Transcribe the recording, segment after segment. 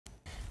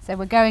So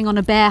we're going on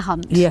a bear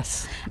hunt.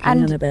 Yes,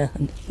 going on a bear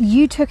hunt.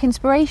 You took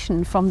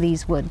inspiration from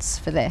these woods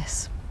for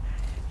this?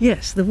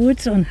 Yes, the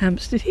woods on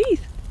Hampstead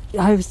Heath.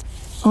 I was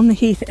on the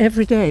heath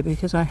every day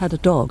because I had a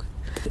dog.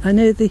 I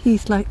know the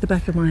heath like the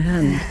back of my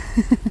hand.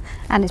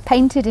 And it's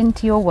painted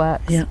into your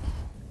works. Yeah.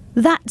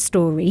 That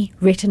story,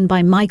 written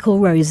by Michael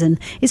Rosen,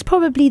 is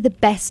probably the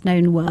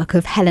best-known work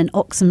of Helen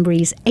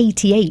Oxenbury's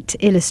 88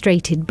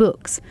 illustrated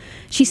books.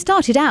 She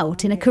started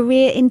out in a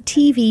career in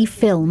TV,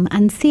 film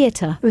and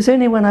theatre. It was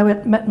only when I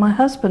met my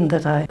husband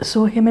that I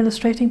saw him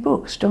illustrating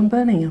books, John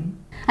Birmingham.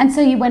 And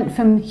so you went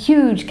from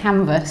huge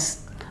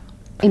canvas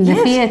in the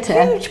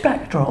theatre... huge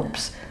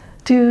backdrops,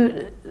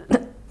 to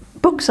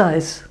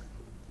book-size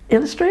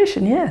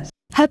illustration, yes.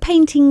 Her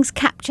paintings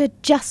capture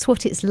just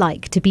what it's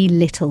like to be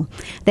little.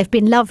 They've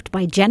been loved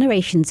by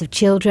generations of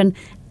children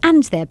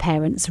and their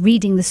parents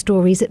reading the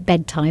stories at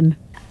bedtime.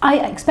 I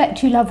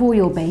expect you love all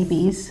your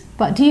babies,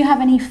 but do you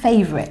have any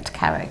favourite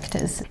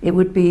characters? It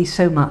would be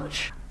so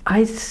much.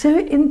 I so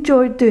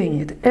enjoyed doing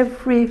it.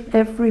 Every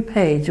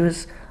page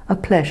was a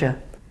pleasure.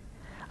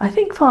 I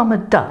think Farmer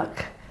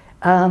Duck,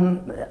 I'm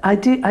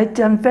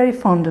very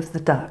fond of the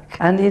duck.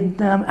 And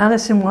in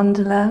Alice in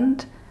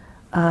Wonderland,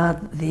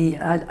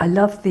 I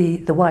love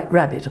the White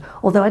Rabbit,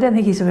 although I don't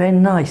think he's a very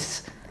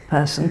nice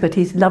person, but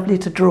he's lovely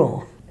to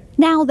draw.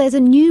 Now there's a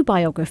new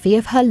biography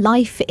of her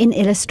life in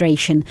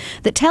illustration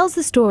that tells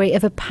the story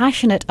of a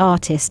passionate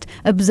artist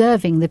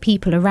observing the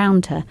people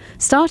around her,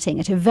 starting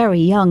at a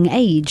very young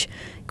age.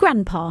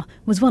 Grandpa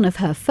was one of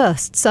her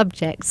first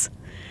subjects.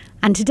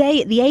 And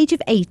today, at the age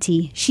of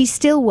 80, she's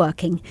still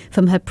working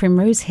from her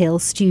Primrose Hill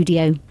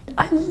studio.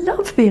 I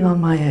love being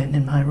on my own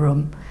in my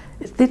room.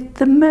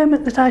 The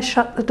moment that I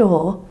shut the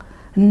door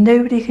and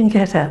nobody can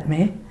get at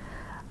me,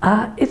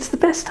 it's the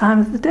best time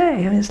of the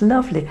day. I mean, it's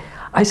lovely.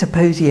 I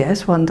suppose,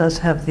 yes, one does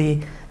have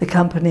the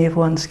company of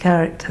one's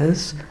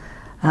characters.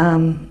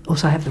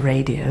 Also, I have the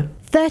radio.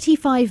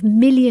 35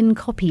 million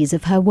copies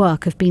of her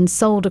work have been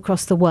sold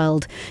across the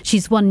world.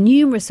 She's won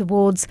numerous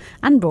awards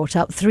and brought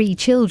up 3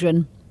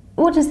 children.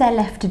 What is there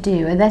left to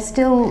do? Are there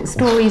still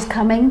stories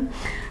coming?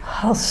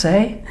 I'll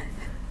say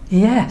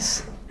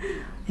yes,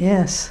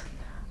 yes.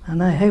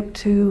 And I hope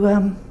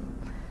to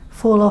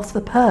fall off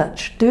the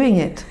perch doing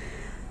it.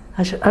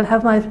 I'll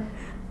have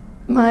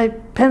my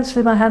pencil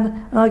in my hand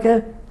and I'll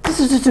go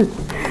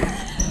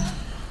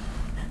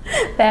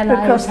there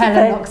lies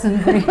Helen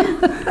Oxenbury.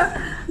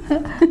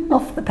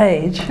 Off the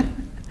page.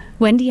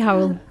 Wendy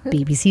Hurrell,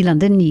 BBC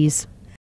London News.